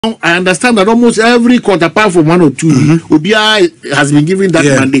I understand that almost every court, apart from 1 or 2, Obia has been given that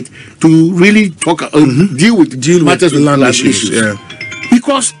mandate to really talk, deal with matters with land issues.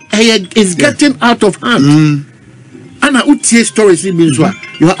 Because it's getting out of hand. And I would say stories means you are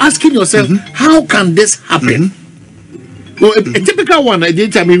asking yourself, how can this happen? Well, a typical one, I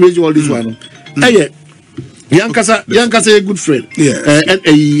didn't raise all this one. Yankasa a good friend.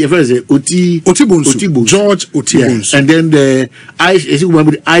 Otibunsu. George Otibunsu. And then the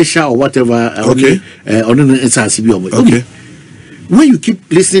Aisha or whatever. Okay. When you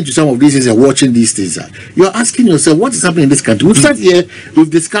keep listening to some of these things and watching these things, you're asking yourself, what is happening in this country? We've started here, we've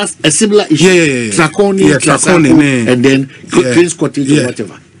discussed a similar issue. Traconi, and then Prince Cottage or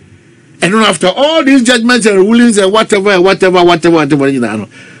whatever. And then after all these judgments and rulings and whatever, you're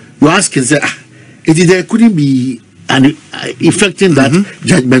asking, there couldn't be an effecting that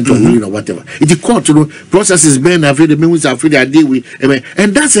judgment or ruling or whatever. It's the court, processes been afraid, the means are afraid,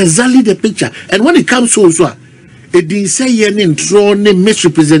 and that's exactly the picture. And when it comes to also, it didn't say any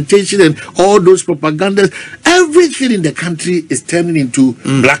misrepresentation and all those propagandas. Everything in the country is turning into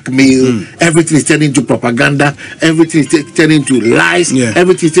blackmail. Everything is turning into propaganda. Everything is turning into lies.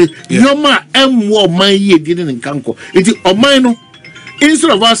 Everything is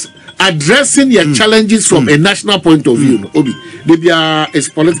instead of us addressing your challenges from a national point of view, it's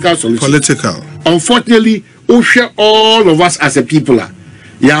political solution. Unfortunately, all of us as a people,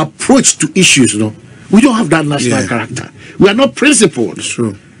 your approach to issues, we don't have that national character. We are not principled.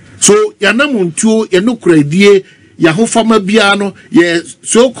 True. So, your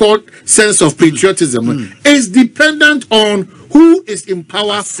so-called sense of patriotism is dependent on who is in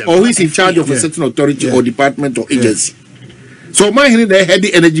power or who is in charge of a certain authority or department or agency. So, my head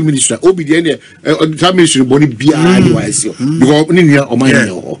the energy minister, obedient, ministry body because or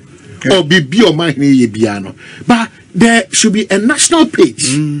be or my piano. But there should be a national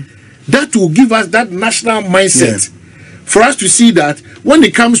page. That will give us that national mindset for us to see that when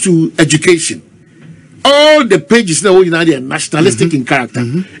it comes to education, all the pages now are nationalistic in character.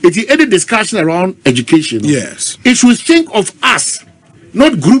 It is any discussion around education. It should think of us,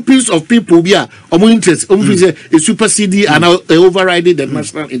 not groupings of people here or interest. A supersede and overriding the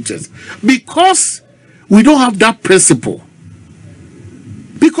national interest because we don't have that principle.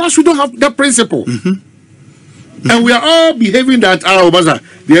 And we are all behaving that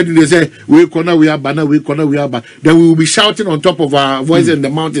they say we are banner, we are banner. Then we will be shouting on top of our voice in the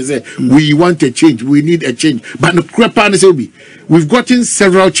mountain, say we want a change, we need a change. But the crap is we've gotten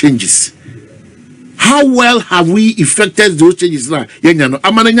several changes. How well have we effected those changes now?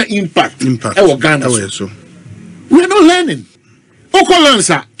 Impact. We are not learning.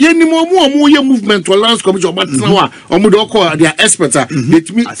 Okolansa, movement to Lands Commission, but now, they are experts. They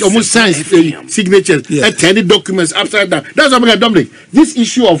almost sign signatures, any documents after that. That's what I'm Dominic. This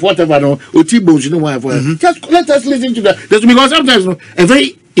issue of whatever, Otibos, just let us listen to that. That's because sometimes a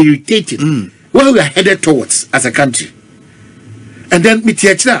very irritating where we are headed towards as a country. And then,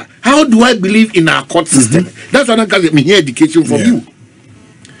 how do I believe in our court system? That's what I'm calling me here education from you.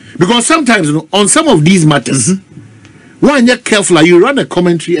 Because sometimes, on some of these matters, when you're careful, you run a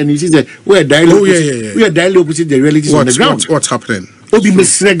commentary and you see that we are dialogue. We are dialogue with the realities on the ground. What's happening?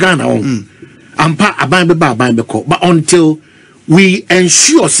 But until we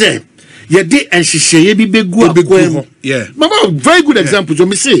ensure, say, you did and she be good. Mama, very good example. So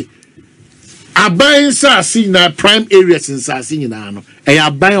me say, I buy in our prime areas in Sassi in Ano. I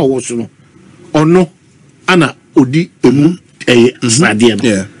buy a water or no, Anna Odi Emu Snadian.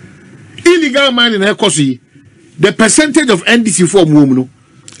 Illegal mining in Ekosi. The percentage of NDC for women,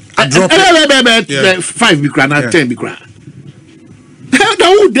 I drop 5 bikra, not 10 bikra.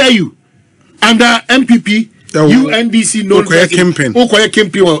 How dare you? Under MPP, UNDC, no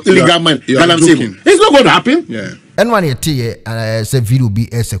campaign or illegal man. It's not going to happen. And one year, say video be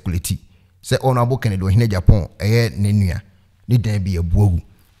a security. Say honorable Kennedy in Agyapong, Nenia, need there be a bogu.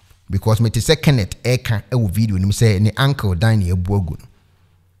 Because me to say Kenneth Eka video, and say any uncle dining a bogu.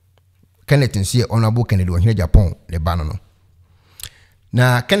 Kenneth and see honorable Kennedy in Agyapong, the banana.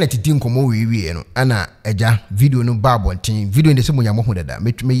 Na Kenneth didn't come over here, Anna, Eja, video no barber team, video in the same way I'm that,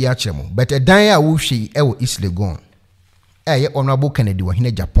 make me yachemo. But a dia will she ever is Legon. Honorable Kennedy in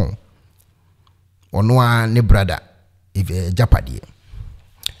Agyapong. Or no one, ne brother, if a Japadi.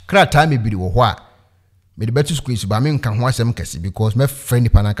 Cry time be what? May the better squeeze, but I mean, can watch them because my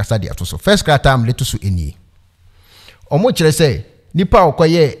friend Panacasadi. So, first cry time, let us any. Or much I say. Nipa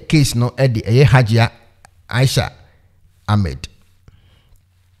okoye case no edi eye Hajia Aisha Ahmed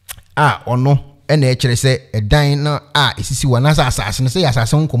ono ena ekere se edan no esisi wanasa asase no se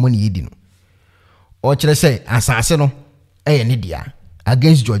asase nkomo ne yedi no o kire se asase no eye ne dia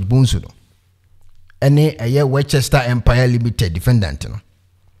against George Bonsu no ene eye Westchester Empire Limited defendant no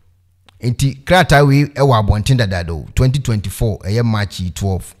enti krata we ewa abonten dadado 2024 eye March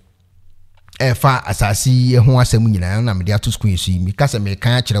 12 fa asasi ho asem nyina na me dia to school yi mi kasa me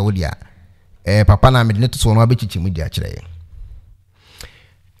kan akire wo dia papa na me de to so no abechichi mu dia akire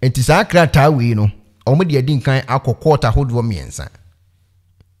enti sa krata we no omo de adi nkan akokota hodo miensa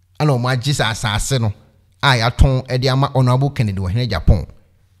ana omo agisa asase no ya ton e de ama Honorable Kennedy Ohene Agyapong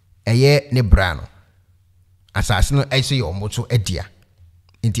eye ne bra no asase no ese ye omo to edia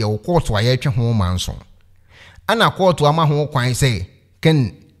enti e wo court wa ye twe ho manso ana court ama ho kwan se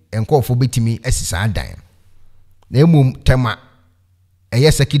ken enkofo betimi asisa adan na emum tema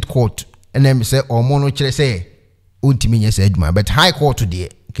eye circuit court ena me se omo no kire se ontimi nye se adwuma but high court de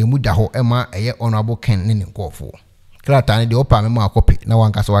kemu da ho ema eye Honorable Ken ne nkofo krata ne de opa me ma akope na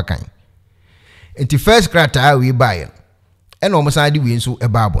wanka so wakan enti first krata we buy ena omo san de we nso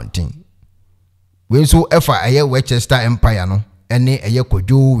eba abonten we nso efa eye Westchester Empire no ene eye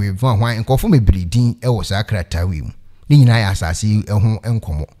Kojo we van hwan nkofo mebridin e wo sa krata we mu ni nyina ya asase ehun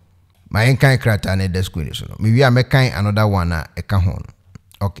enkomo ma enkan krata ne the school so no me wi amekan another one na eka ho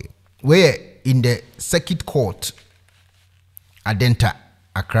okay we in the circuit court Adenta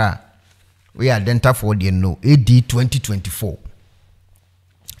Accra we Adenta for the no AD 2024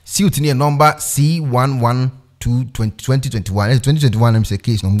 suit near number C112 2021 2021 I'm say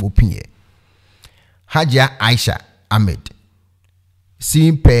case no open here Hajia Aisha Ahmed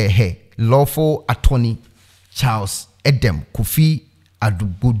Simpe he lawful attorney Charles Edem Kofi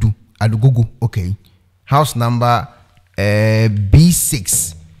Adugugu okay house number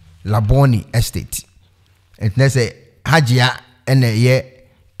B6 Laboni Estate and let's say Hajia ene ye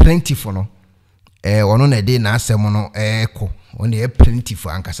plentiful no ono na de na asem no ko ono ye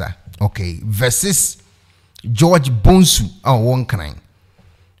plentiful ankasa okay versus George Bonsu won kan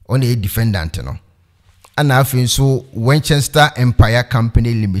ono ye defendant no ana afin so Westchester Empire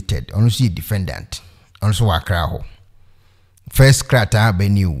Company Limited ono so ye defendant ono so wakra ho first krata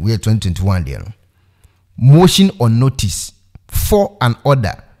beniu we 2021 there no motion on notice for an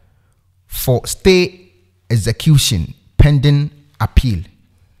order for stay execution pending appeal.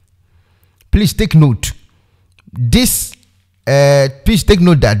 Please take note. Please take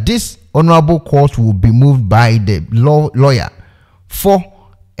note that this honorable court will be moved by the lawyer for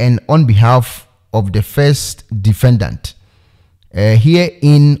and on behalf of the first defendant.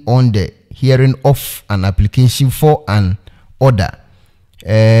 Herein on the hearing of an application for an order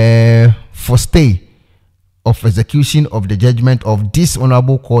for stay of execution of the judgment of this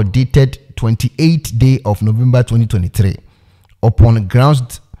honorable court dated 28th day of November 2023 upon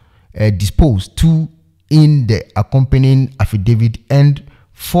grounds disposed to in the accompanying affidavit and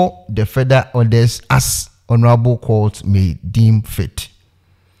for the further orders as honorable court may deem fit.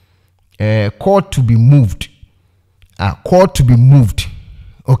 Court to be moved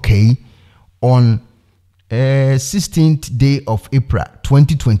okay on 16th day of April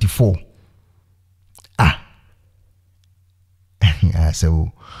 2024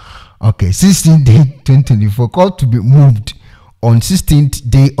 so okay 16th day 2024 court to be moved on 16th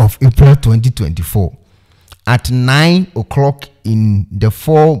day of April 2024 at 9 o'clock in the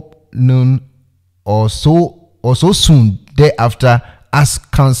forenoon or so soon thereafter as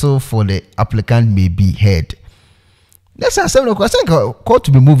counsel for the applicant may be heard. Let's assemble a question court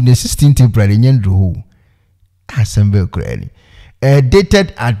to be moved on 16th April in Yendru assemble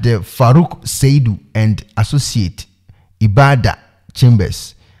dated at the Farouk Seidu and Associate Ibada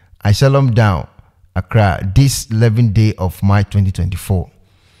Chambers, Asylum Down, Accra, this 11th day of March 2024.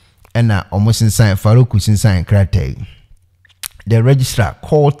 And almost inside Farouk is inside Krate. The registrar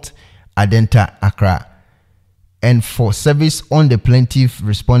court Adenta Accra. And for service on the plaintiff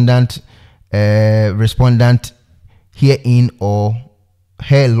respondent herein or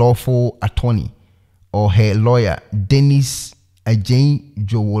her lawful attorney or her lawyer Dennis Ajay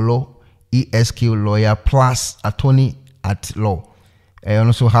Jowolo ESQ lawyer plus attorney at law. And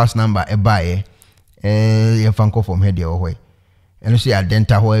also house number ebaye fanko from here or way. And also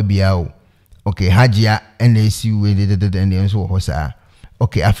Adenta hoe biao. Okay, Hajia NAC with and also hosa.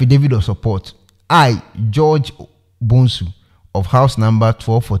 Okay, affidavit of support. I, George Bonsu of house number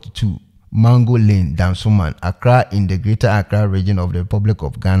 1242 Mango Lane, Dansoman, Accra in the Greater Accra region of the Republic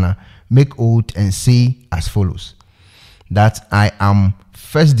of Ghana, make oath and say as follows: that I am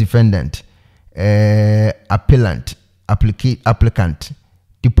first defendant, applicant,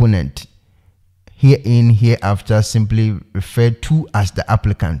 deponent, herein, hereafter simply referred to as the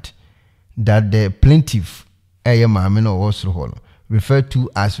applicant, that the plaintiff, referred to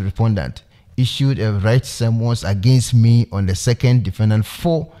as respondent, issued a right summons against me on the second defendant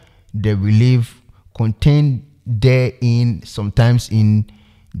for the relief contained therein sometimes in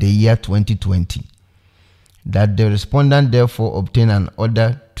the year 2020. That the respondent therefore obtained an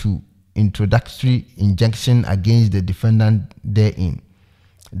order to introductory injunction against the defendant therein.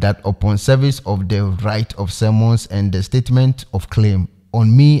 That upon service of the right of summons and the statement of claim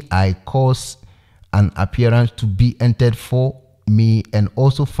on me, I cause an appearance to be entered for me and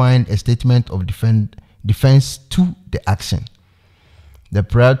also find a statement of defense to the action. The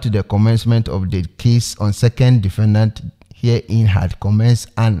prior to the commencement of the case on second defendant herein had commenced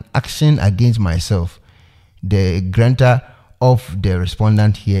an action against myself, the grantor of the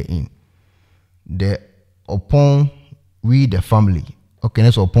respondent herein. The upon we the family, okay,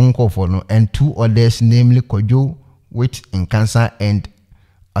 that's upon call for no, and two others, namely Kojo with in cancer and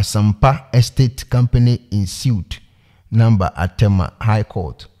Asampa Estate Company in suit number at Tema High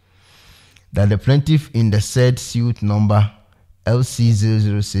Court. That the plaintiff in the said suit number LC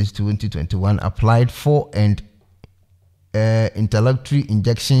 006/2021 applied for and interlocutory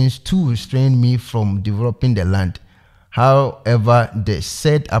injunctions to restrain me from developing the land. However, the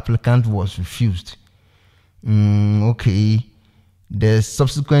said applicant was refused. Okay.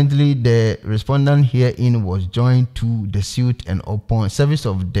 Subsequently, the respondent herein was joined to the suit and upon service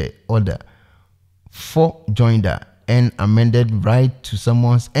of the order for joinder and amended right to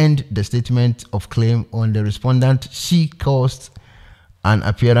summons and the statement of claim on the respondent, she caused an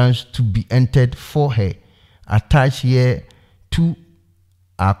appearance to be entered for her. Attached here to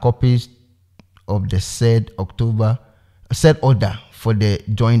are copies of the said order for the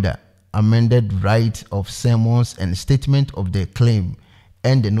joinder, amended right of summons and statement of the claim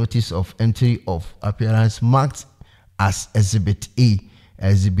and the notice of entry of appearance marked as Exhibit A,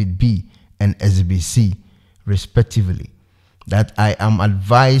 Exhibit B, and Exhibit C, respectively. That I am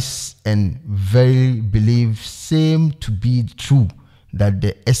advised and very believe same to be true that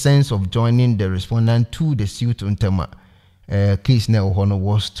the essence of joining the respondent to the suit on Tema case now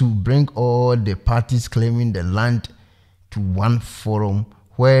was to bring all the parties claiming the land to one forum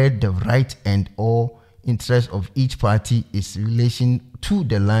where the right and all interest of each party is in relation to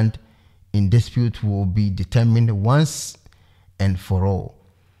the land in dispute will be determined once and for all.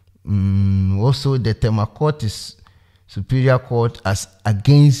 Also, the Tema Court is Superior Court as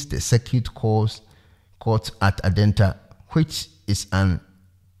against the Circuit Court at Adenta, which is an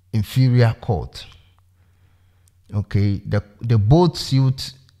inferior court. Okay, the both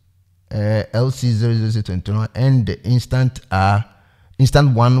suit LC 006/2021 and the instant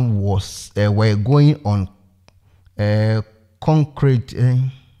one was were going on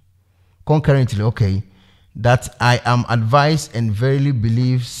concurrently. Okay, that I am advised and verily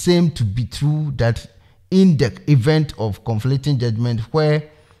believe same to be true that in the event of conflicting judgment where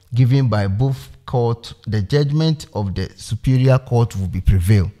given by both court, the judgment of the superior court will be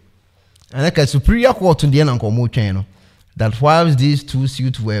prevail. And like a superior court in the end, that whilst these two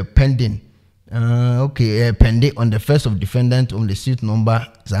suits were pending, pending on the first of defendant on the suit number,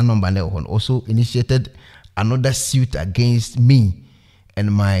 also initiated another suit against me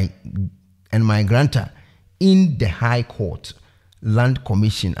and my grantor in the High Court Land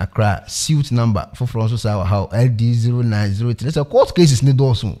Commission Accra, suit number for Francis how LD 0903. There's a court case is need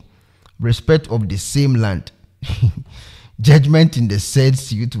also respect of the same land. Judgment in the said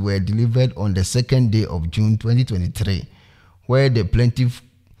suit were delivered on the 2nd day of June 2023, where the plaintiff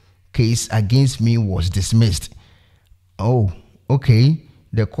case against me was dismissed. Oh, okay.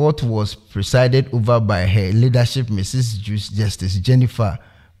 The court was presided over by her leadership, Mrs. Justice Jennifer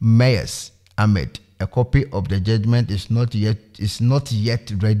Myers Ahmed. A copy of the judgment is not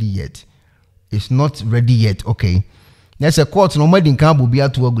yet ready yet. It's not ready yet. Okay. There's a court no more than can be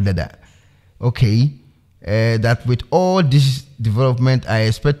at work with that. Okay. That with all this development, I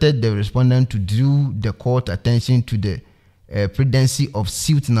expected the respondent to draw the court attention to the prudency of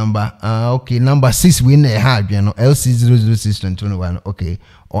suit number number 6 we have LC 006/2021, okay,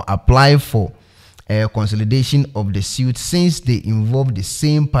 or apply for consolidation of the suit since they involve the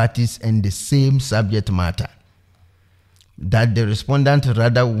same parties and the same subject matter. That the respondent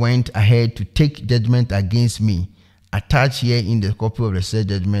rather went ahead to take judgment against me, attached here in the copy of the said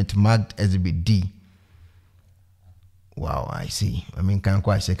judgment marked Exhibit D. Wow, I see. I mean, can't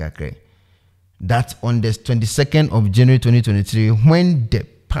quite say that on the 22nd of January 2023, when the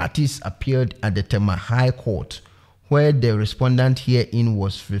parties appeared at the Tema High Court, where the respondent herein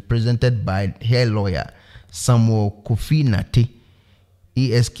was represented by her lawyer, Samuel Kofi Nate,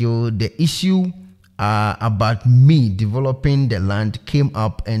 ESQ, the issue about me developing the land came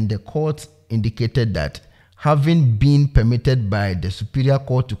up and the court indicated that having been permitted by the superior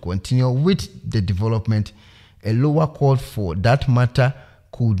court to continue with the development, a lower court for that matter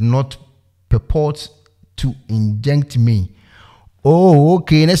could not purport to injunct me. Oh,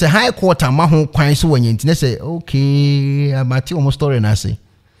 okay. Let's say high court amaho kwan so when you say okay, amati almost story na say.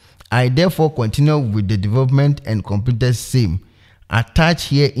 I therefore continue with the development and completed same. Attached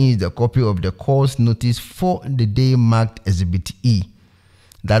here is the copy of the court's notice for the day marked Exhibit E.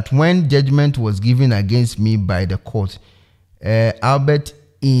 That when judgment was given against me by the court, albeit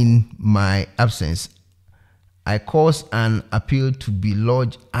in my absence, I caused an appeal to be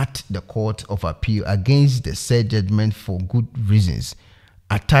lodged at the Court of Appeal against the said judgment for good reasons.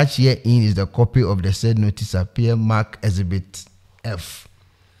 Attached herein is the copy of the said notice appeal marked Exhibit F.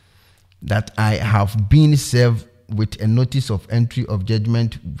 That I have been served with a notice of entry of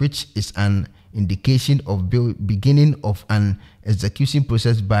judgment, which is an indication of beginning of an execution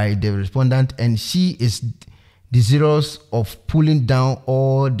process by the respondent, and she is desirous of pulling down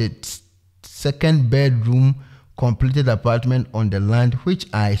all the second bedroom completed apartment on the land which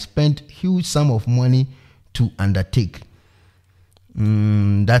I spent huge sum of money to undertake.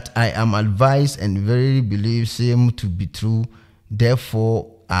 That I am advised and very believe same to be true.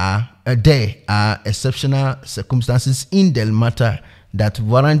 Therefore, there are exceptional circumstances in the matter that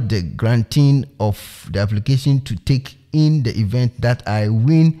warrant the granting of the application to take in the event that I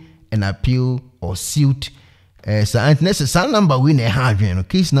win an appeal or suit. So necessary number win a have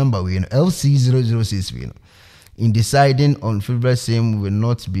case number win LC 006 win. In deciding on favorable same will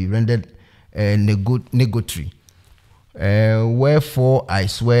not be rendered negatory. Wherefore I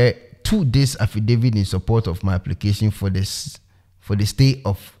swear to this affidavit in support of my application for the stay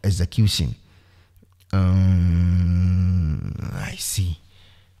of execution. I see.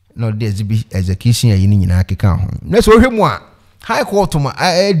 No, there's be execution ya yini nyina akeka ho. Na so hwemu a high court ma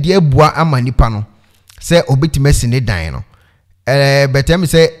die bua amanipa no say obetimesi ne dan no. Betem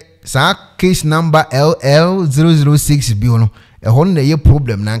say sa case number LL006 bi no ho na ye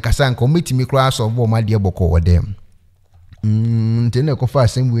problem na nkasa nka ometimi kra solve o ma de boko wodem. Ntene ko fa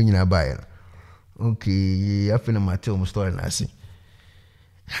asem we nyina bae no. Okay, afena mate o story na asi.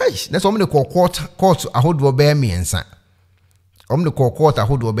 Hey, that's what I'm going to call court a hold of bear me and son. I'm going to call court a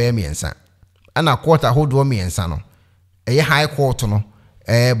hold of bear me and son. And a court a hold of me and son. A high court no,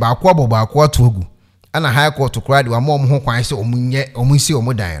 ba kwabo ba kwatu and a high court to cry to a mom who quite so omunsi or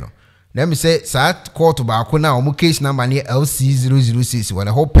modino. Let me say, Sat court to Bakuna or case number near LC006 when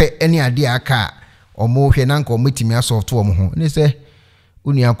I hope any idea car or more henanko meeting me as of 2 home. They say,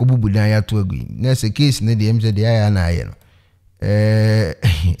 Uniaku Budaya to agree. Next a case near the MZ and I.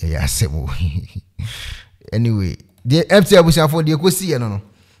 Anyway, the empty abusa for the kwesi no.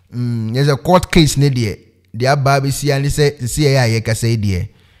 There's a court case ne there. The baby see and say CAI ka say there.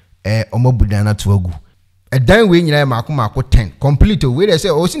 Omobudana to agu. A dan we nyina mako 10. Complete we they say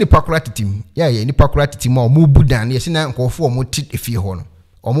o si ni pakurati team. Yeah, ni pakurati team o mu budan. Yes na nkofo mo tit efie ho no.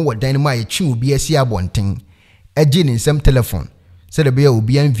 Omo wadan ma ye twi obi asi abonten. Eje ni nsem telephone. Say the be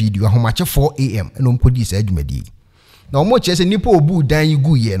obi an video ahomache 4 am. No mpodi say adwumadi. Na omo chese nipa obu dan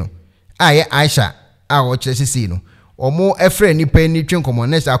yigu ye no aye Aisha a wo chese si no omo efre nipa ni twen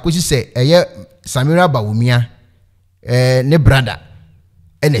komonese akosi se eye Samira Bawumia ne brother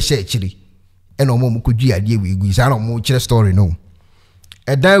ene she chiri ene omo mukudwi ade we gu sa na omo chire story no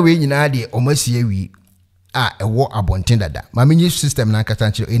dan we nyina de omo sie wi a ewo abonten dada ma menyi system na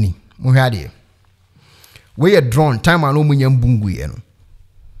kata chire eni mo hwe ade we ye drone time an omo nyam bungu ye no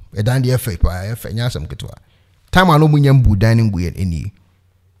dan de efe pa efe nyasam ketwa time alo munyam dining guyen eni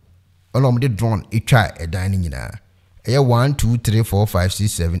olom de drone etwa e dining nyina eye 1 2 3 4 5 6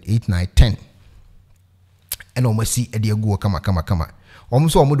 7 8 9 10 eno omasi e de agu kama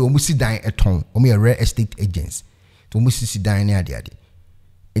omso omo de omusi dan eton omo ye real estate agents to omusi si dan ne ade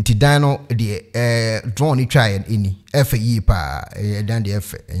enti dan no de drone etwa eni efe yi pa e dan de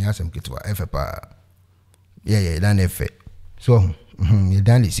efe enyasem ketwa efe pa ye dan efe so ye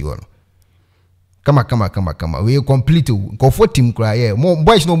dan isi wono kama we complete go for team cry yeah mo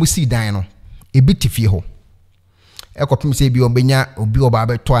boys no mo see dan no e bit fie ho e ko pim say bi obenya obi oba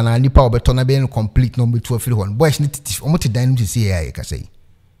beto ana nipa obeto na be complete no beto fie ho boys ni titi o mo te dan no see ya ka say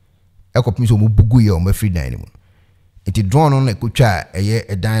e ko pim say mo bugu ye o ma free dan no enti drone no na ko twa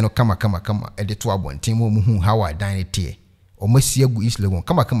e dan no kama e de to abonten mo hu how a dan tie o ma sie agu East Legon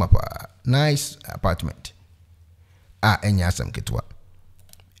kama pa nice apartment enya sam ketwa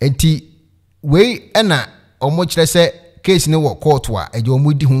enti we ena omo kire se case ne wo court wa eje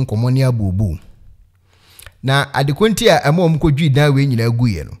omo di hu nkomo ne abubu na adekonti a ema omo kodwi dan we nyina agu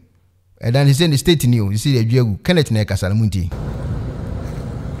ye no edan se ne state ni o se adwi agu Kenneth na kasala munti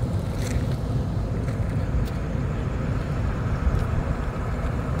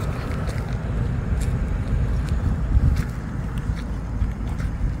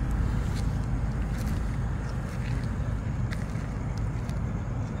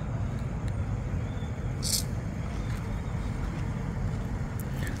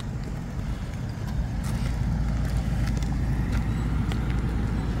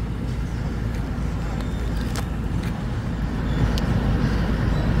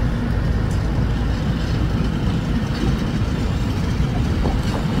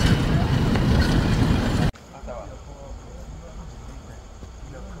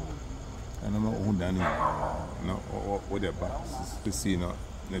I'm not done. No, what about to see not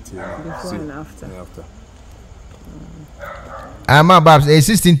before and after. My babs, a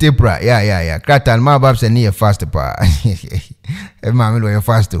 16th April. Yeah. Kratan, my babs, and near fast pa. Mammy, you're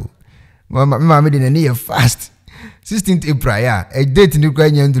fast too. Mammy didn't near fast. 16th April, yeah. A date in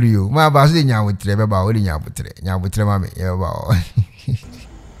Ukrainian to you. My babs, in your with Trevor, about in your with Mammy.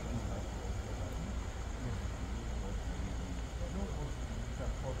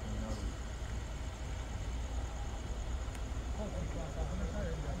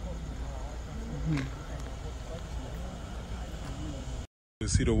 You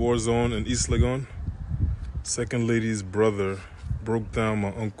see the war zone in East Legon? Second lady's brother broke down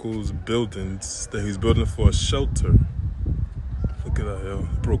my uncle's buildings that he's building for a shelter. Look at that, yo.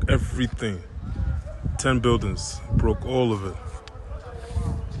 Broke everything. 10 buildings. Broke all of it.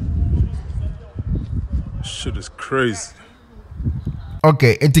 Shit is crazy.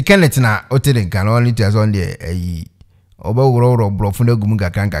 Okay, enti Kenneth na otele kan only to on the oba wuro bro funa gumu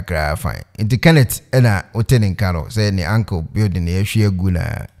kakra fine. Enti Kenneth na otele kan say ni uncle building e hwe agu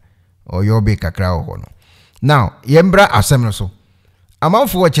na oyobe kakra ho no. Now, yembra asem no so.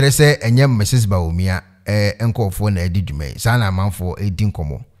 Amanfo kire say enye Mrs. Baomia enkofo na edi dwuma. Sa na amanfo edi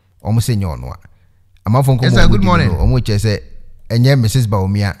nkomo. Omo se nye ono a. Amanfo nkomo. Yes, good morning. Omo kire say enye Mrs.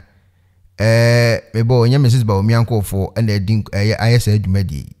 Baomia mebo onye Mrs. Baomia nkofo na edi ayesa adwuma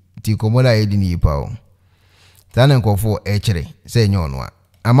di. Ti komoda edi ni pa o. Tana nkofo kire say nye ono a.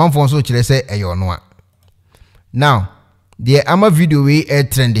 Amanfo so kire say eyo a. Now, the ama video we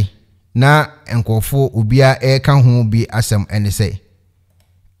trendy. Na nkofo ubia kan ho bi asem ene say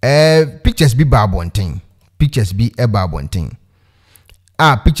pictures bi babonten pictures bi babonten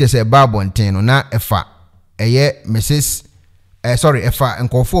pictures babonten no na efa eye Mrs. sorry efa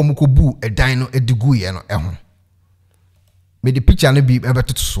nkofo mu ko bu edan no edigu ye no ho me the picture no bi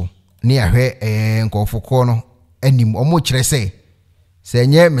ebetoto so ne ahwe nkofo ko no anim omo kire say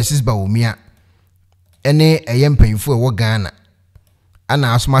enye Mrs. Baomia ene eye mpanfo wo Ghana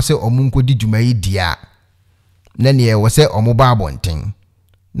ana asoma se omunko di dwuma yi dia na ne wo se omuba abonten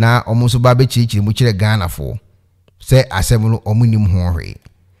na omunso ba be chichiri mu kire Ghana fo se asem no omunim ho hwe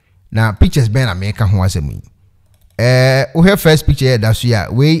na pictures ben America ho asem yi wo he first picture da so ya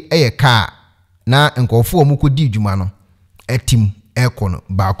we eye car na nkofo omuko di dwuma no etim ekono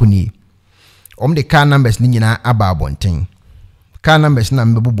ba ko ni de car numbers ni nyina aba abonten car numbers na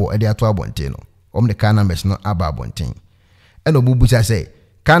mbebo de ato abonten no de car numbers no aba abonten eno bubusa say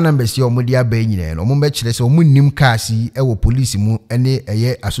car numbers yo mo dia ba nyina no mo be kire say mo nim car si e wo police mu ene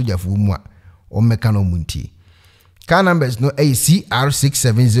eye asojafo mu a o meka no munti car numbers no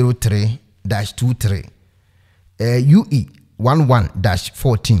CR6703-23 UE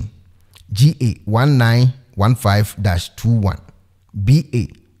 11-14 GA 1915-21 BA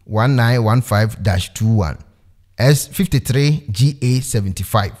 1915-21 S53 GA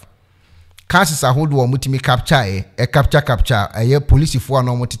 75 cases hold wo mutimi capture capture police fo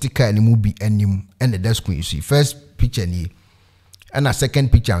na motiti car ni mu bi anim and the desk you see first picture ni and a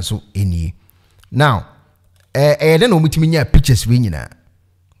second picture so eni now then no mutimi nya pictures we nyina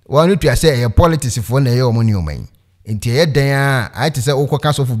one to say politics fo na ye omo ni oman enti dan a ati say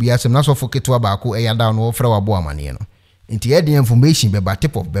okoka so fo bi asem na so fo keto ba ko da no ofra wabo amane no enti den information beba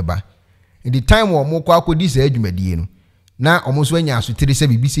tip of beba in the time wo mo kwa akodi say adwumadie no na omo so anya so tiri say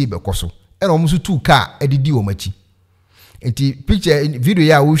bibisi be koso eno omo so tu car edidi o machi enti picture video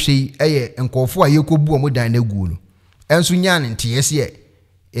ya wo hwe eye nkofo a yekobu omo dan na gu no enso nya ne ntiyese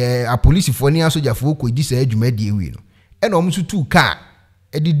a police fo ni asojafo ko di say adwumadie wi no eno omo so tu car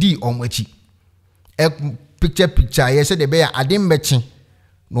edidi o machi picture yes de be ya adem bechi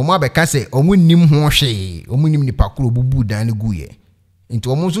no ma be ka say omo nim ho hwe omo nim ni pakuro bubu dan na gu ye enti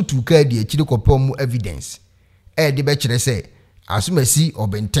omo so tu car di akiri kopo omo evidence de be kire say asumasi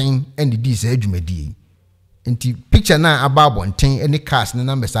obenten and di say adwumadie enti picture na aba abonten any cars na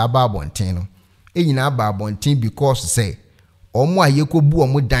numbers aba abonten no enyina aba abonten because say omo ayekobu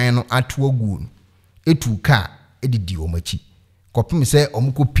omo dan no ato agu etu car edidi omachi kopim say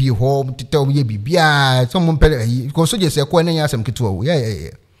omo ko pie ho tete omo ye bibia so mo mpele because so je say ko na yasem keto wo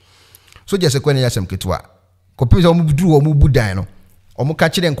yeah so je say ko na yasem keto a kopim say omo buduru omo budan no omo ka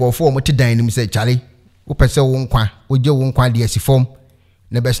kire nkofo omo te dan nim say chale wo pese wo nkwa oje wo nkwa de asifom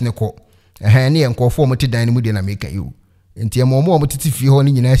na besne ko ne nkofo mo te dan mu de na meka you enti mo titi fie ho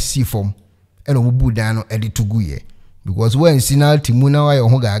ni nyina sifom e no bu dan no e de tugu ye because when sinal timu na wa yo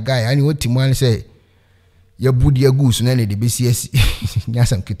ho gaga ya ni otimu an say ya budi agu so na ne de besi asi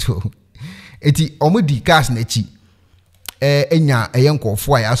nyasam kito eti omo di cars na chi enya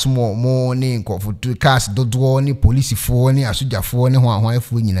eyenkofo a yasomo mo ne nkofo to cars dodo ne police fo ne asojafo ne ho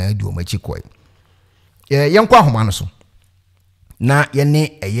ahwanfo nyina di o machi koi yenkwa ahoma no so na ye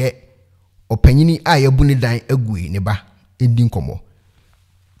ne eye opanyini a yabu ne dan agui ne ba edi nkomo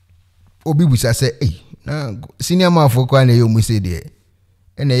obi busa se na senior man for kwa na ye mu se de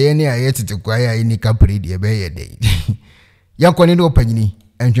ene ye ne aye tete kwa ya ni kapre de be ye de yankwa ne opanyini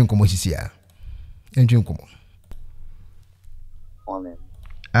entwe nkomo sisi a entwe nkomo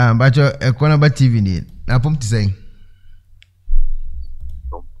bacho ekona ba TV ni na pom ti say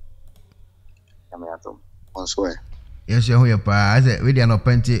onso yes you hear pa as we dey no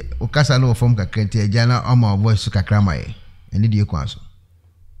penti o kasa no form kakra ti eja na o ma voice kakra mai eni die kwa so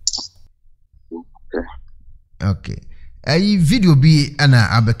okay ayi video bi ana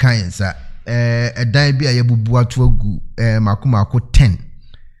abekan sa edan bi ayebubu atu agu makomako 10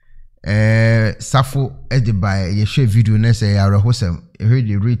 safo edi by ye share video na say ya rehosem heard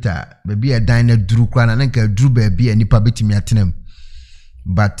the rita baby a diner duru kwa na nka duru baby anipa betimi atenam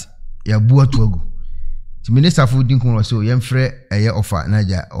but ya bu atu agu ti minister for din kun so ye mfre eye offer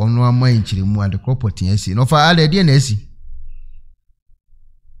naja ono aman nchiremu ade property asi no fa ale de na asi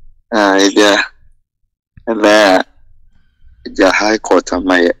ja high court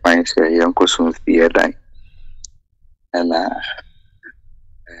my say yanko sun fi dan and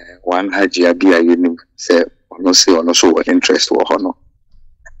one haji abi ayini say ono so interest wo hono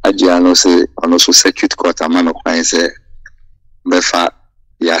Agyapong say ono so circuit court amano kwan say befa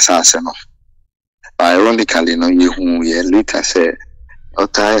ya sase no ironically no yehu ye later say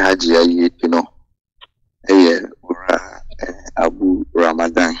otai haji ayi ura Abu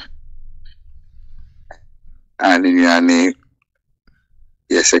Ramadan and yani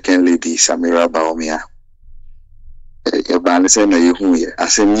ye second lady Samira Baumia ban say na yehu ye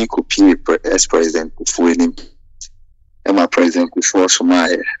asemi copy ex president Kufuor my president Kufuor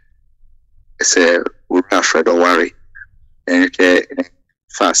Somaye say we are afraid of worry and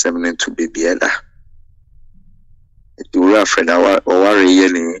fast eminent to be bieda we are afraid of worry ye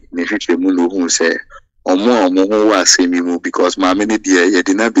ni hwetwe mu no hu say omo ho wa asemi mu because ma me ne dia ye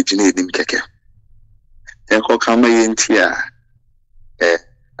di na begina edim keke enko kama ye ntia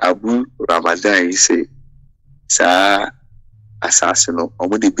Abu Ramadan say sa asase no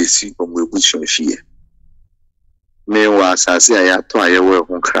omo de besi omo ebusion hwie me wa asase aya to aye we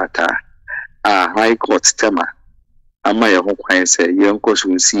ho krata high court tema ama ye ho kwan se ye nko so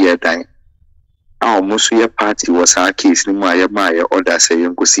nsi ye dan omo so ye party was our case ni mu aye ma ye order se ye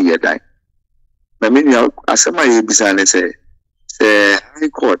nko si ye dan na me ni asema ye bisa ne se high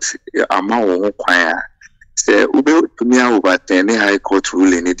court ama wo kwan a se ube tumi a overturn high court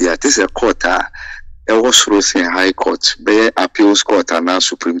ruling ni dia this a court was in high court, be appeals court and now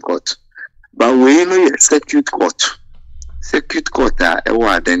Supreme Court. But we know circuit court. Circuit court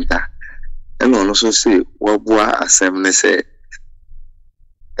denta. And also say what assembly say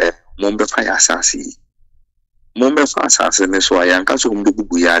Mombe fire assassin. Mombe fire assassin is why Yanka so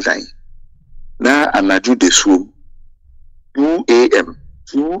bubu ya dai. Na anaju de so 2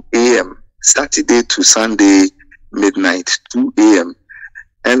 a.m. Saturday to Sunday midnight 2 a.m.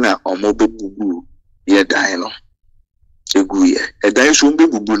 and na omobe bubu ye dan no eguye e dan so mbe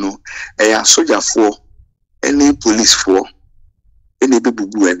bubu no e ya sojafo ene police fo ene be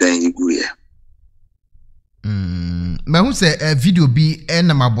bubu e dan eguye ma hu se video bi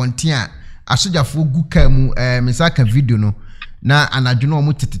na mabonten a asojafo gu ka mu mesaka video no na anadwono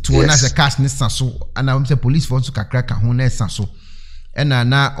omo teteto na se cars ne saso ana mo se police fo so kakra ka ho na saso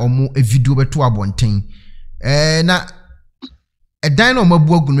na omo video beto abonten na a dino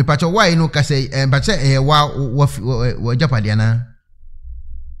mabu ogun me pacho why no ka say bache wa japade na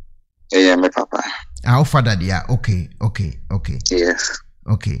me papa our father dia okay yes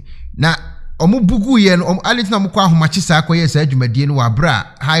okay na omu bugu ye no alit na mukwa ahomachi sa akoye sa adwumadie no wa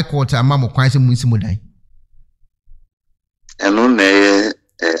bra high court ama mo kwan se munsi mudan eno na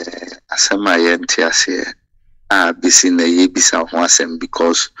asema ye ntiase bisi na ye bisa ho asem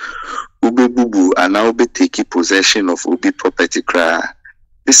because ube bubu and now be taking possession of ubi property cry.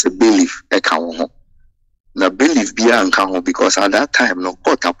 This a belief I can na belief be anka because at that time no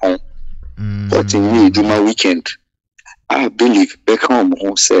court upon court in Juma weekend. I believe back home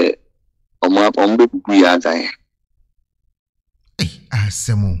who say bubu ya dai.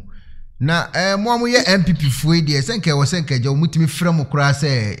 Asemo. Na mo ye MPP fuwe die senke wo senke je mutimi frɛ mo kra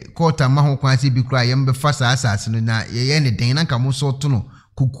se court ama ho kwan se bi kra ye mbe fa sa asase no na ye ne den na nka mo so to no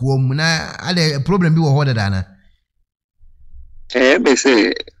kukuom na ale problem bi wo ho dada na be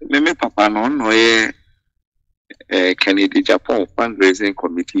say me papa no ye Kennedy Japan fundraising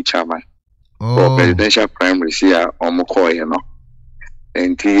committee chairman for presidential primary here on McCoy, you know.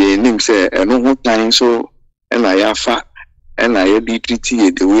 And he named say, and no time so, and I have fat, and I did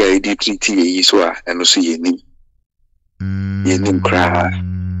treaty the way I did treaty is why, and no see any. Ye name cry.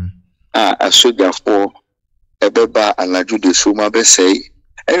 A soldier for a beba and I do the suma be say,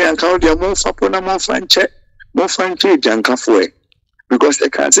 and I call their more upon a more franche, Janka because they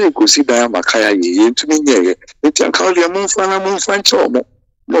can't say, go see Diana Makaya, ye to me, it's a call their more fun and more franche or more.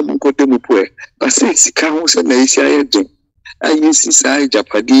 No, go to Mupue, but since the cows and they say, I used to say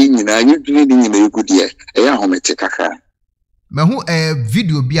Japadine, and I used reading in a good year, a home at Tekaka. But who a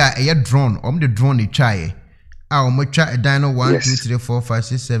video be a drone, the drone, a try. Our mucha a dino 1, 2, 3, 4, 5,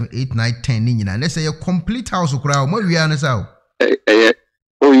 6, 7, 8, 9, 10 in let's say a complete house of crowd. What we are now?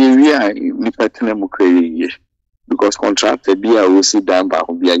 Oh, yeah, we pattern because contracted be a Rossi Damba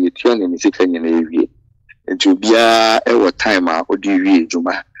will be a Utian and second in a year. And to be a timer or DV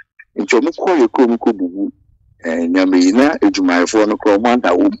Juma. And Jomuko, you come kubu, and Yamina, a Juma for no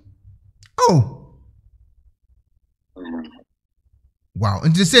cromanda. Oh. Wow,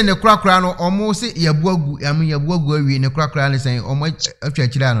 and to say the crack crown almost say Yabugu, I mean Yabugu in the crack crown is saying, oh my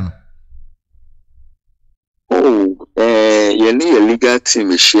church. Oh, you need a legal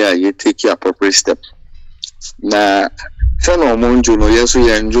team share, you take your appropriate step. Na son or monjo no yesu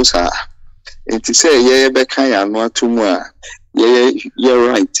yanjosa. And to say, yeah, Becca, and not too more. Yeah, you're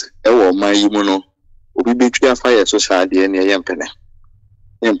right. Oh, my imuno. We be clear fire society and yampene.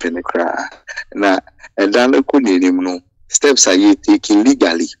 Yampene cry. Na, and then I couldn't even know. Steps are you taking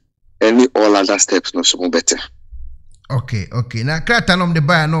legally. Any all other steps no so better. Okay. Now, Kratanum the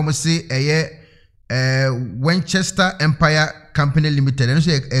buyer no say Winchester Empire Company Limited. And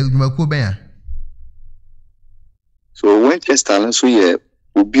say so Winchester and so yeah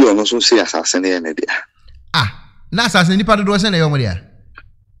will be on also say assassin there. Na assassin ni pado do say na yo mo dia.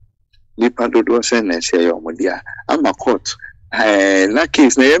 Ni pado do say na say yo mo dia. I'm a court. Na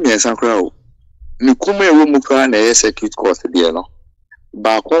case na yemi ensan kra o. Ni kuma ewo mu kra na circuit court there no.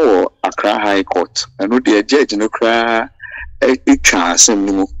 Ba ko Accra High Court. And no the judge no kra e twa asem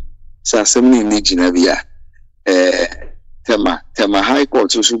ni mu. Sa asem ni gina bia. Tema High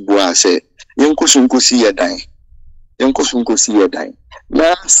Court so bua say yenkosunkosi yedan. Yenkosunkosi yedan.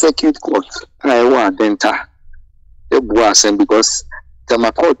 Na circuit court I want enter. E bua asem because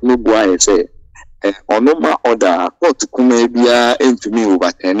Tema court no bua say onoma order court kuma bia entumi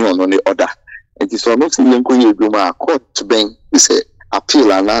overturn on the order. It is not yenko yeduma court ben is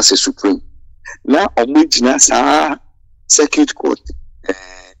appeal and answer supreme. Now omujina sa circuit court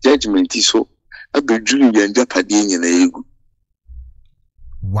judgment is so abedru yanja padie na egu.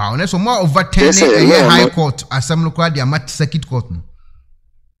 Wow, na so more overturning a high court asem no kwa dia mat circuit court no.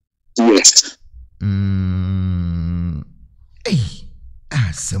 Yes.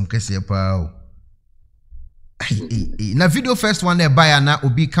 Some kese pa. Na video first one buy na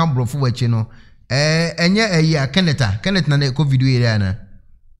obi cambro for wachi no. Enye Kenneth na ko video area na.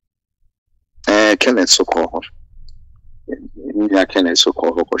 Kenneth Soko. Ya Kenneth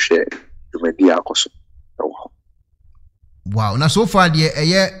Soko ko share to media akoso. Wow, na so far de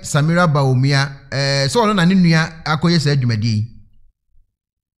Samira Baumia so no na ne nua akoye sa adwumadi.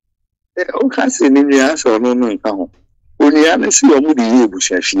 O ka se ne nua so no nka ho. Onia na si omu de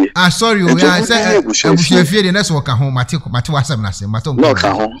ebushafie. Sorry, o ya say ebushafie de na so ka ho mate wasam na se mato no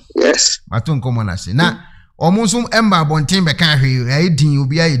ka ho. Yes. Mato nkomo na se. Na omu nsum emba bonten be kan hwe ayi din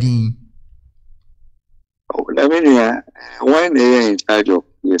obi ayi din. Oh, let me know. When they are in charge of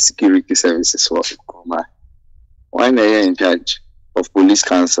your security services for Koma. When they are in charge of police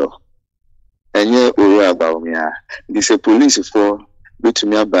council. And you worry about me. This is police for go to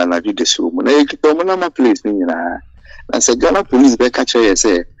me about na do the so. Na you keep on my place ni na. Na say Ghana police be catch you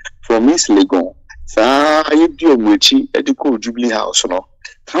say from Miss Legon. Sa you di omuchi e di ko Jubilee House no.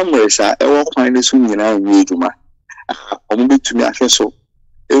 Cameras e wo kwan ne so nyina nwe adwuma. Omo betumi ahwe so.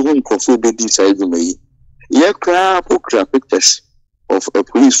 Ehu nkofo be di sa adwuma yi. Yeah, pokra pictures of a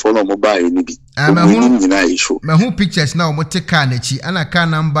police follow mobile nibi. My who pictures now mote car nechi ana car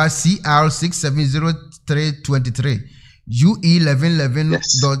number CR670323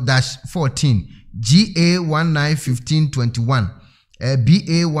 UE1111-14 GA191521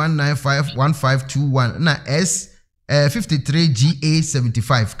 BA1951521 na S53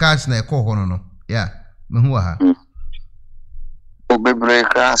 GA75 cars na eko hono no. Yeah, me hu ha. Obebre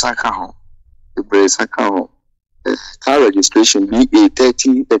class account. The brace account car registration BA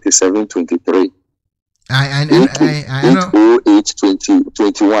 303723. I know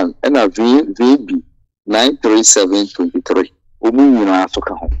 082021 and a VB 93723. Omuna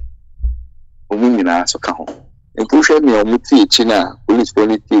soka ho. And push me on China, police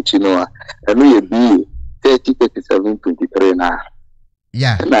only teaching, and we be 30-37-23 now.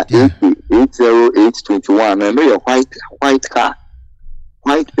 Yeah. And that 808-21, and we a white car,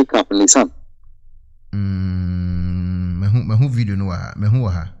 white pickup in the sun. Me who video no ha, me who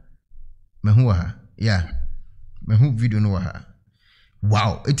ha. Yeah. Me who video no ha.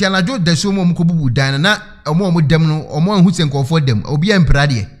 Wow, eti anajo de so mo mkobubu dan na omo dem no omo hu senkofo dem obi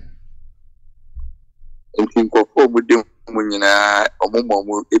emprade nkofo mu dem mu nyina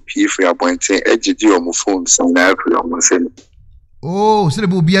omo epie free appointing ejiji omo phone so na akru omo sen. Oh, so le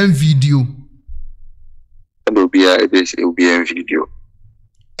obi en video. And obi a video.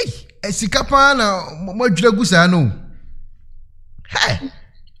 Eh, sikapa na mo dwira gusa no. Hey.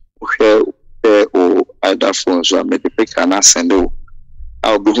 O other phones so me pick and send o.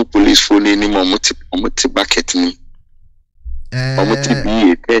 I'll be the police phone any moment bucket me. Moment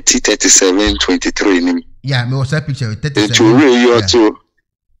be 30-37-23 ni. Yeah, me was a picture 37.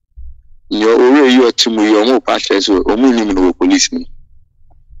 You are to me your more patches or no police me.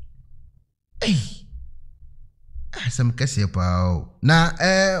 Hey. Some kase pa. Na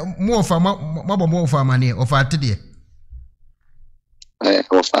more for more for money of at today.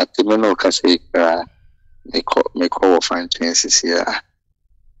 Of at no kase me call fine chances here.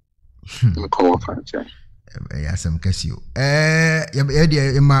 Me call fine chances. Yeah, some kase you.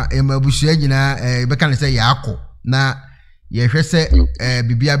 Ema busua nyina be kan say yakọ na ye hwe se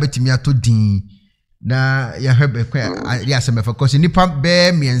bibia betimi ato din na ye hwe be kwa ya se me focus nipa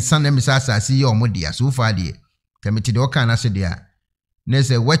be miensa na misasa asi ye omodia so far de temeti de oka na se de a na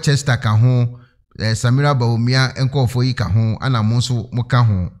se Westchester ka ho Samira Baumia enkofo yi ka ho ana mo so mo ka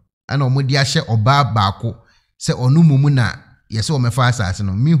ho ana omodia hye oba baako se onu mumu na ye se o mefa asase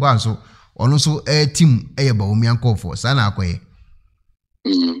no mi hwa so ono so team eye Baumia enkofo sa na akoye.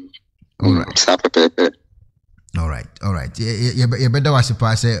 All right. You better was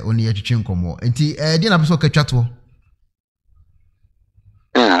pass only a chin como. And didn't have so catch at all.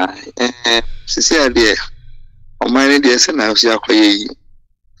 Sister, dear, on my dear son, I was your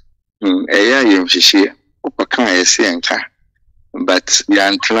she, Opaka, Sianka, but the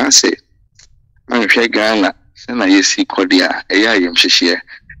Antlance, my Ghana, and I see Cordia, a yam she,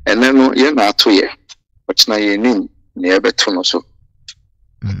 and then you're not to ye, but now your name near Betonoso.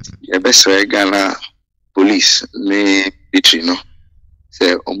 Your best Ghana. Police me itrino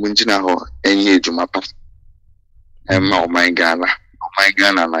say omunjina ho enye ejumapa emma o my Ghana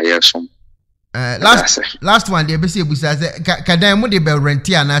na yesom last one dey be say busa say kadan mu dey be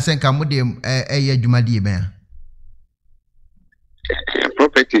renti ana say nka mu dey eye adwuma dey be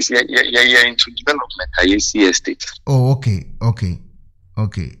properties yeah into development I see estate. Oh, okay.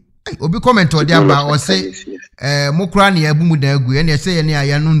 Obi comment odi aba o say mo kura na abu mu da agu e na say ye ne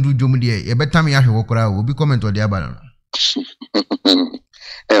aya no ndu dwom de ye betam ya hwe wo kura obi comment odi aba no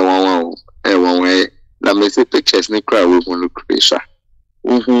na me see pictures ne kura we mo look pressure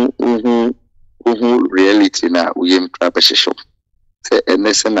reality na we am kura be shesho say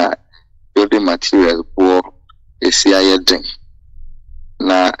enese na building material poor esi aye den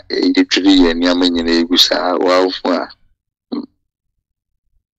na e twiri ye ni amanyina egusa wa ofu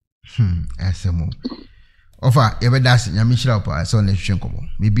asemo ofa yebedas nyamishira opa so na hwehwe nkomo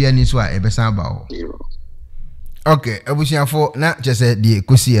bibia ni so a ebesan ba ho. Okay, abusiafo na chese die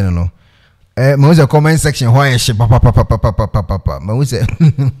kosi ye no me was a comment section why ye she papa me was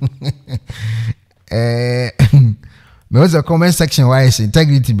me was a comment section why ye she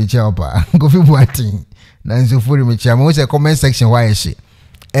integrity be chia opa go fi buatin na nso fori me chia me was a comment section why ye she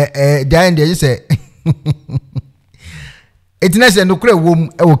then they say it na say no kure wom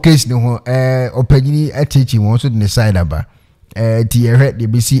e case no ho opanyini atechi won so the side aba ti ehwe de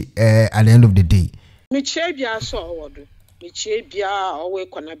be see at the end of the day me che bia so owodo me che bia owe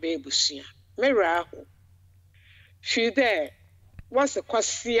kwana be busia me ra ho she there was a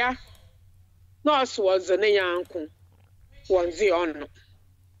kwasia no so was the yanku wonzi onno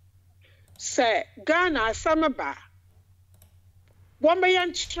say Ghana asamaba womba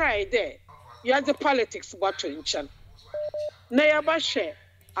try there you have the politics what in chan na yaba she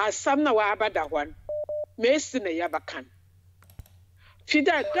asam na wa abada hwan mesi na yaba kan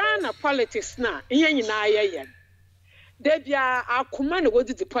fida Ghana politics na nyina ayeyen da bia akoma na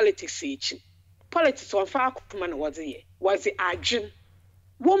wodi the politics echi politics on fa akoma na wodi ye was the adwin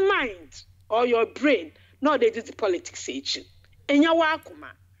wo mind or your brain no they did the politics echi enya wa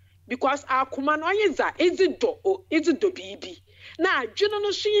akoma because akoma no yeza ezido bibi na adwin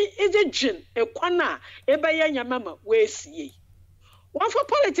no so ezedwin ekwana ebeye nyamama we sie one for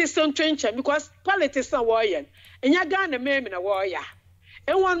politics on trench because politics na warrior enya Ghana meme na warrior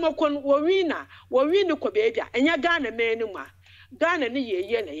And one more con Warina, Warina Kobabia, and ya Ghana menuma. Ghana ni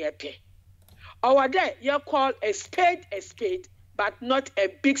ye na ye. Our day, you call a spade, but not a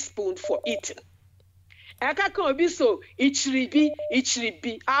big spoon for eating. Eka kan obi so ichiribi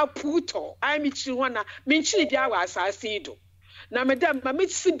aputo ai michiriwana minchiribi awa asase do na medam ma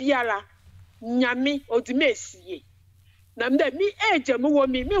mitsi biara nyame odimesie na medam mi age mu wo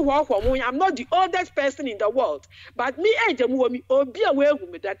mi hwo mo I'm not the oldest person in the world but me age mu wo mi obi a we hu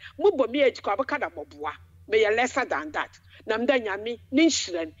me that mu bo me age ko abaka da moboa me lesser than that na medam nyame ni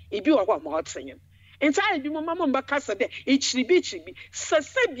nhyiren ebi wo hwo mo otsen entire bi mo mama mbaka de ichiribi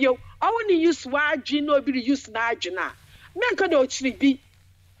sasebio I want to use waji no be use na agina men ka do chiribi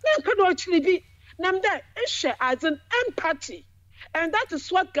namda ishe as an empathy and that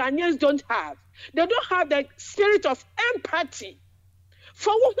is what Ghanaians don't have. They don't have the spirit of empathy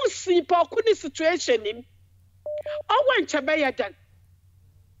for who see po kuni situation him I want chabayadan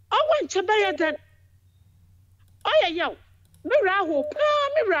oh yeah yo me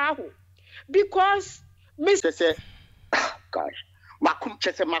raho because Mr. say gosh makum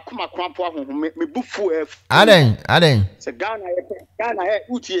chese makum akrampo ahohom me bufu aden se Ghana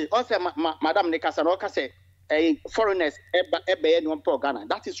utie o se madam ne kasa no kasa foreigners ebe no po Ghana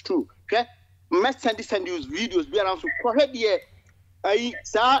that is true hwe me send you videos be around so ko hwe de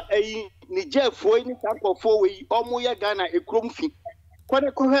sa Niger fo ni sample fo we omo ya Ghana ekrom fi ko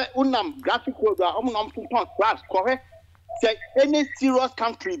hwe unam graphic code a omo nom to class ko hwe say any serious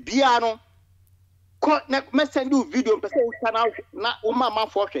country bia no na me send you video pe say channel na o mama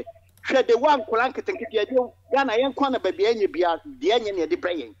for hwe the one kolan ketenkete ya Ghana yen kwa na baba enye bia de enye ne de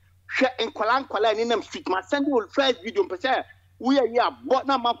brayen hwe enkolan ni nam street ma send you first video pe say we are here but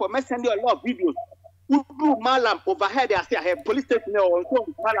na man for me send you a lot of videos we do malam overhead I say police station on so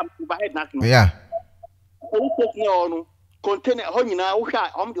malam overhead na yeah police station on container ho nyina wo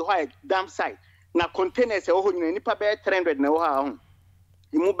hwa om de ho dam side na containers ho nyina nipa be 300 na wo ha ho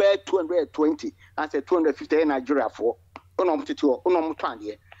imu be 220 as a 250 in Nigeria for onom tito onom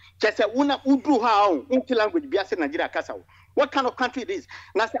twande chese una udru ha on in language bia se Nigeria kasa what kind of country it is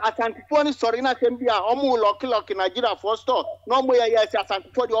na se asantefo ni sorry na sembia omo lock Nigeria for store no mo ya se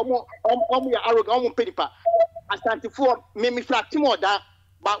asantefo de omo ya arrogant omo pedipa asantefo me flat timo da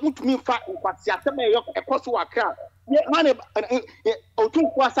ba utumi fa kwasi asema yo ekoso akra mane otun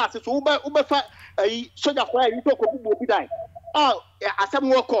kwasa se so ube fa soja kwa yi to ko bubu bi dai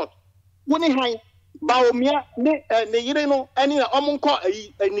asem wo court woni han ba omia ne yire no eni na omunko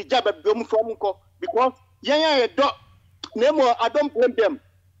ni jaba bi omu from nko because yan do nemo I don't blame them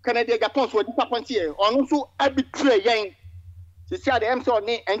Canada Agyapong so disappoint here onu so betray yan se see the MC on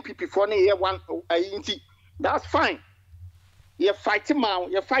NPP for ne year one that's fine you fight man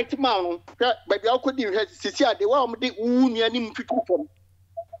baby akodi hwe se see the wa om de unu ani mfitu from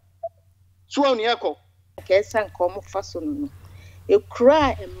so onu yeko kesa nko faso no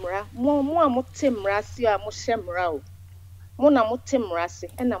ekura emra mo amotemra si a mo hyemra o mo na motemra si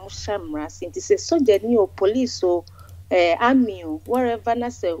na mo hyemra si nti se soldier ni o police o army o wherever na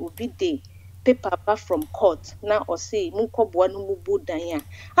say obi dey paper back from court na o say mo koboa no mu budan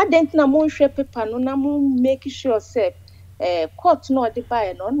a adent na mo hwe paper no na mo make sure say court no de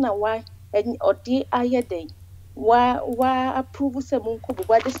buy no na why odi ayeden wa approve say mo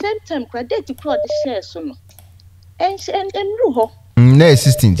koboa at the same time credit to the share so no and ruho na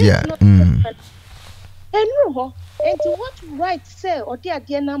assistant yeah and ruho and what right say odi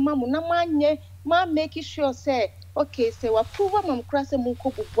ade na mamu na manye ma make sure say okay say wa prove am krase mu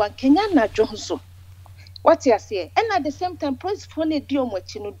ko bubu an Kenya na Johnson what you say and at the same time police for ne dio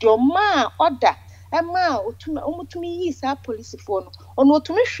mochi no dio ma order e ma omutumi yi sa police for no ono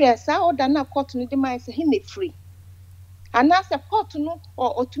otumi hwe sa order na court no de man say he ne free and as a court no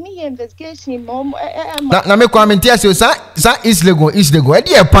or otumi investigation na me kwa mentia se sa East Legon e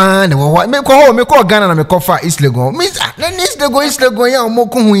dey pan ne wo me ko Ghana na me ko fa East Legon me na East Legon ya mo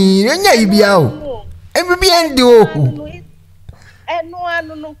ko hu nya ibia o ebibi endi o eno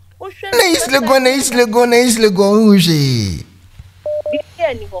anu no o hwe na East Legon o je bi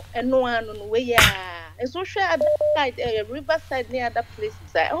eni ho eno anu no we ya eso hwe other side riverside near other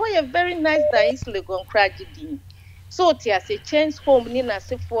places oh yeah very nice that East Legon craggy so tia say change home ni na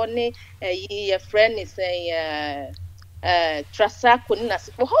sefo ne your friend is Trasako ni na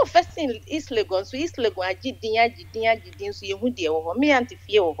sefo how first in East Legon so East Legon agidin so yehu de wo me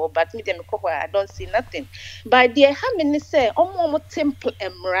antifie wo but me dem ko I don't see nothing but there how many say omo temple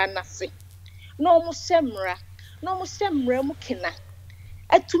emra na se no mo semra mo kina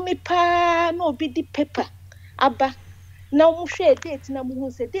atumi pa na obi di paper aba na mo hwe date na mo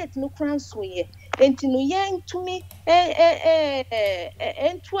hu say date no kran so ye enti no yen to me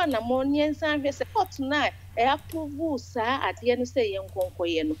entu anamonian san hwe se court na approve sa ade no say yen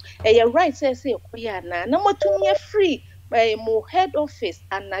konkoye no right say koya na motumi free mo head office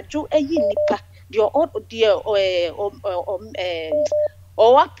anajo eyi nipa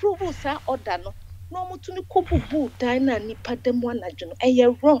o approve sa order no motumi kobubu dan na nipa dem anajo no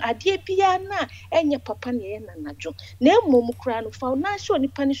wrong ade bia na enye papa ne ye nanajo na emom kra no financial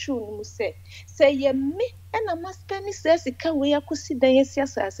nipa ne show no say ye me ena maspeni says ka we akosi dan yesi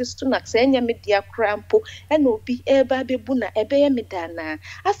asase sto na say enye me dia krampo ena obi eba bebu na ebe ye me dana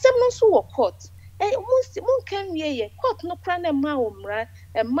asem no so wo court mun kan ye court no kra na ma omra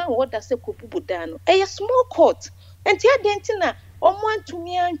ma woda se kobubu dan no small court enti adenti na omo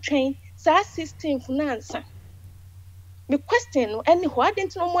antumi antwen sa system finance me question no any who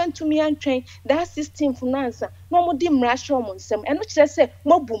adenti no mo antumi antwen that system finance no mo di mra show mo nsem eno kire se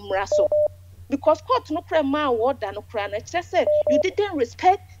mo bu mra so because court no kra ma order no kra na kire se you didn't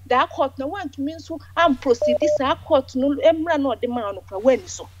respect that court no want to mean so am proceed this court no emra no de ma no kra wani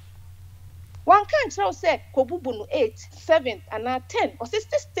so one can tell say kobubu no 8 7 and 10 or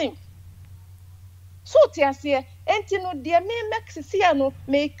 16 so tiasie enti no de me maxisia no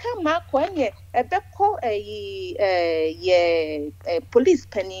me kama kwa nye ebeko police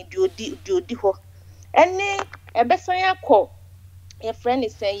penny di ho ene ebesan yakọ your friend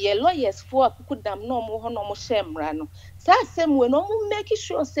is saying ye lawyers for kudam no mo ho no mo shemra no sa asem we no mo make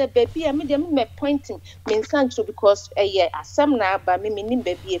sure say baby me dem me pointing me sancho because asem na aba me nim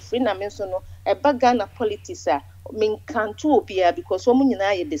baby free na me so no baga na politics me can't obia because so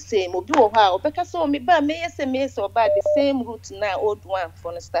nyina ye the same obi wo ha obeka so me ba me yes so ba the same route na old one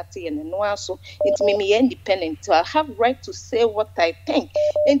for starting and no so it me independent so I have right to say what I think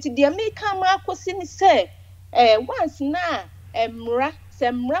and the American akosi ni say once na emra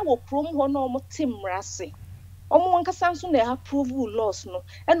semra wo prom ho no mo timra se omo ankasa nso na approve laws no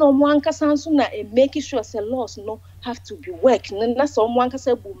and omo ankasa nso na make sure say laws no have to be work na so omo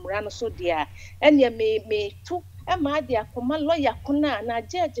ankasa bumra no so dia and me to ma dia koma lawyer kuna na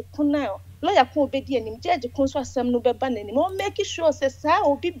judge kuna lawyer ko obedi anim judge ko so asem no beba nanim o make sure say sa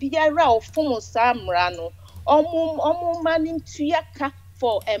obi biara ofom sa mra no omo manim tuaka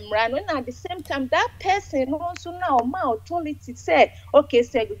for emra no and at the same time that person also now ma authority say okay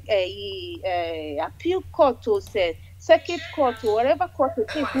say appeal court or say circuit court or whatever court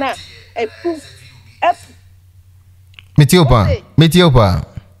it is now approve Metiopa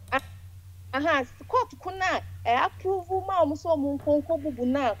court kuna approve ma omo so omo nkonko bubu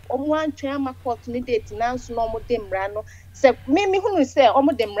na omo antwe ama court ni date na nso no omo demra no se me hunu se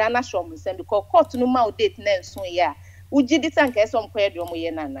omo demra na show mo se because court no ma date na nso ya uji this and some kwede omo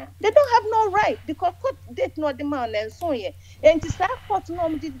ye nana they don't have no right because court date no the man and so ye enti sa court no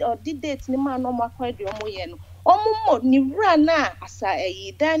did date ni man no kwede omo ye no omo ni wura na asa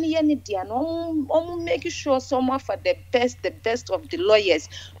dan ye ni dia no omo make sure some for the best of the lawyers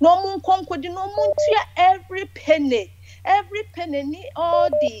no omo konkodi no omo tia every penny ni all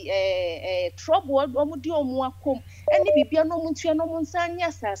the trouble omo di omo akom eni bibia no omo tia no omo nsanya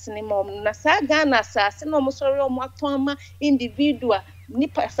asase ni mom na sa ga na asase no omo sori omo atoma individual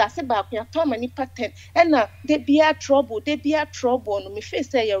nipa asase ba kwa atoma nipa 10 ena de bia trouble no me face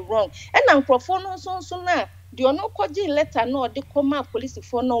say you wrong ena nkrofo no so na the ono kwaji letter no de koma police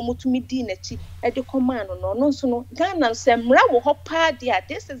for no mutumi di na chi e de koma no so no Ghana semra wo hopa dia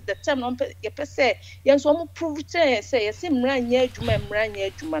this is the time no ye pese ye so mo prove say ye semra nya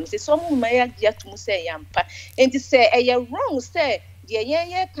adwuma no say so mo ma ya dia tum say yampa enti say e wrong say the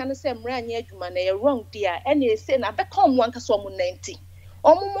ye kan say semra nya adwuma na ye wrong dia and ye say na be come one ka so mo 90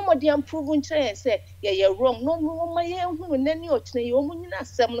 omo de improve nche say ye wrong no mo ma ye hu nani o kine ye omo nyina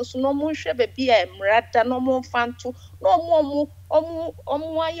asem no so no mo hwe be bia emrada no mo fanto no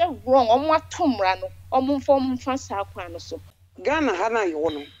omo aye wrong omo atomra no omo mfa sa kwa no so Ghana ha na ye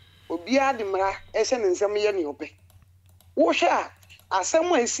wono obi adimra ese ne nsem ye ne obe wo hwe a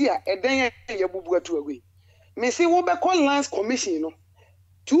asem ansi a eden ye bubu atu agui me say wo be call lands commission no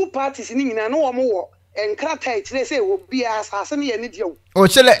two parties ni nyina no omo wo enkrata itire say obi asase ne ye ne dia o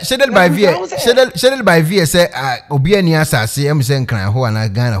shedel by vie say obi ani asase em say nkran ho na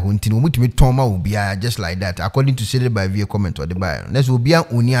Ghana ho ntini omutimi toma obi just like that according to shedel by vie comment or the bio let's obi an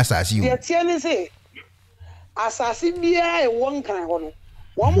oni asase you the tie ne say asase bia e won nkran ho no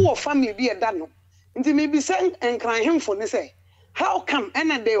wo mo family bi e da no nti me bi say nkran hemfo ne say how come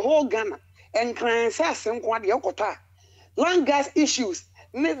and the whole Ghana nkran say asenko ade ekota land gas issues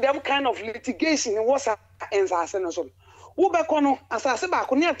need them kind of litigation in what's asase no so wo be kono asase ba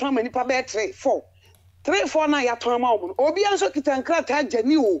ko ne atama nipa be 3 4 na ya toma obo obi anso kitankrata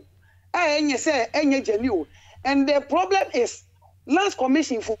jani o enye say enye jeni. And the problem is Lands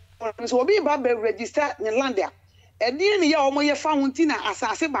Commission for so obi ba be register ne land there. E dey ne ya omo ye fa hunti na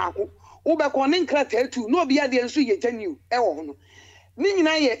asase baako. Wo be ko ne nkrata atu no obi ade nso ye jeni e wo ho no. Ni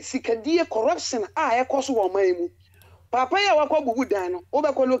nyina ye sikadie corruption a ekoso wo man mu. Papa ya wakwa bubu dan no wo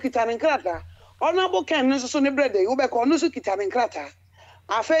be ko lo kita ne nkrata. Honorable Ken no so ne brede wo be ko no so kita ne nkrata.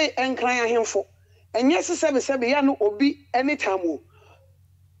 Afa enkran ahemfo. Enye sebe ya no obi anytime o.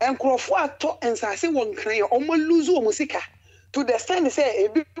 Enkrofo ato ensase won kran omo lose omo sika to the stand say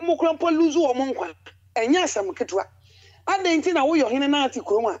ebi mo krampo lose omo nkwa enya asam ketwa adenti na wo yo hene na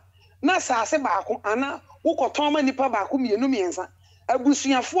atikrom a na sase baako ana wo koton ma nipa baako mienu miensa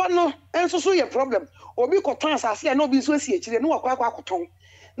abusuafo no enso so ye problem obi koton sase ya na obi so asi akire no wakwa koton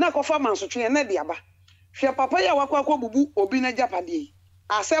na kofa mansotwe na de aba hwe papa ya wakwa bubu obi na japade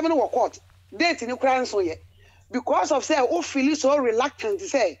asem no wo court date ni kran so ye because of say o feel so reluctant to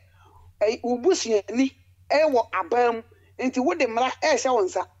say ubusuani wo abam enti wo de mra hye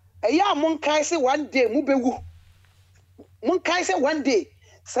wonsa ya mon kai say one day mu bewu mon kai say one day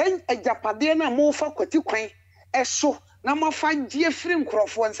say ajapade na mo fa kwati kwan so na ma fa gie free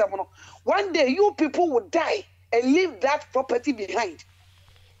nkrofo nsam no one day you people will die and leave that property behind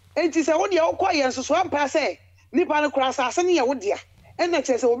enti say wo de akwa yenso so ampa say nipa no kura asase ne ye wo dia na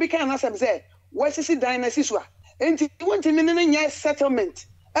che say obi kan na sam say wasisi dynasty so enti wonti me ne nya settlement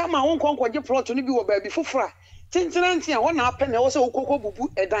ma won konkwaje plot no bi wo ba bi fofora tintinantia won na apɛ na wo se okoko bubu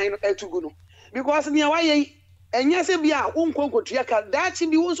edan no etugu no because nia waye enya se bia won konkotua ka dachi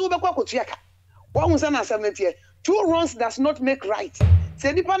bi won so be kwakotua ka won se na asɛmnetie two wrongs does not make right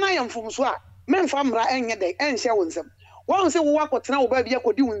se nipa na yamfum so a memfa mra enye dai enhye won nsɛm won se wo wakotena wo ba bia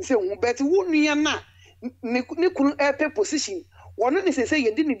kodi won nsɛm hu bet wo nua na ne kunu epe position won ne se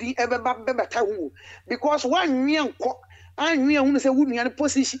yedi ne din ebeba bebeta hu because one nwe nko anwe hu se wo nua ne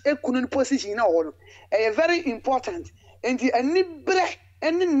position ekunu ne position na wo no very important and ani bre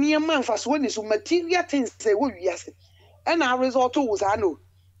ene niema mfaso ni so material things say wo wiase and our result was ano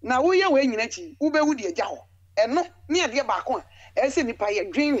na wo ye we nyina chi wo be wo de agya ho eno ne ade baako a ese nipa ye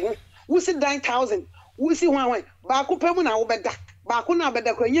dwen ho wo si 9,000 wo si hwan baako pemu na wo beda baako na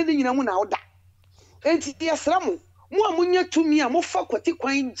beda kwa nye nyina mu na wo da enti yesra mo amunya tumi a mo fa kwati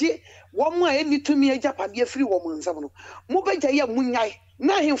kwan je wo mo a eni tumi agyapade afiri wo mo nsam no mo begya ye munyai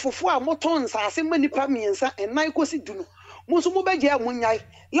na hemfofo a moton nsase ma nipa miensa enai kosi dunu mo so mo begya munyai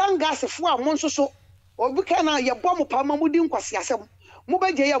langasefo a mo nso so obi kana ye bɔ mo pa ma mo di nkwase asɛm mo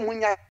begya ye munyai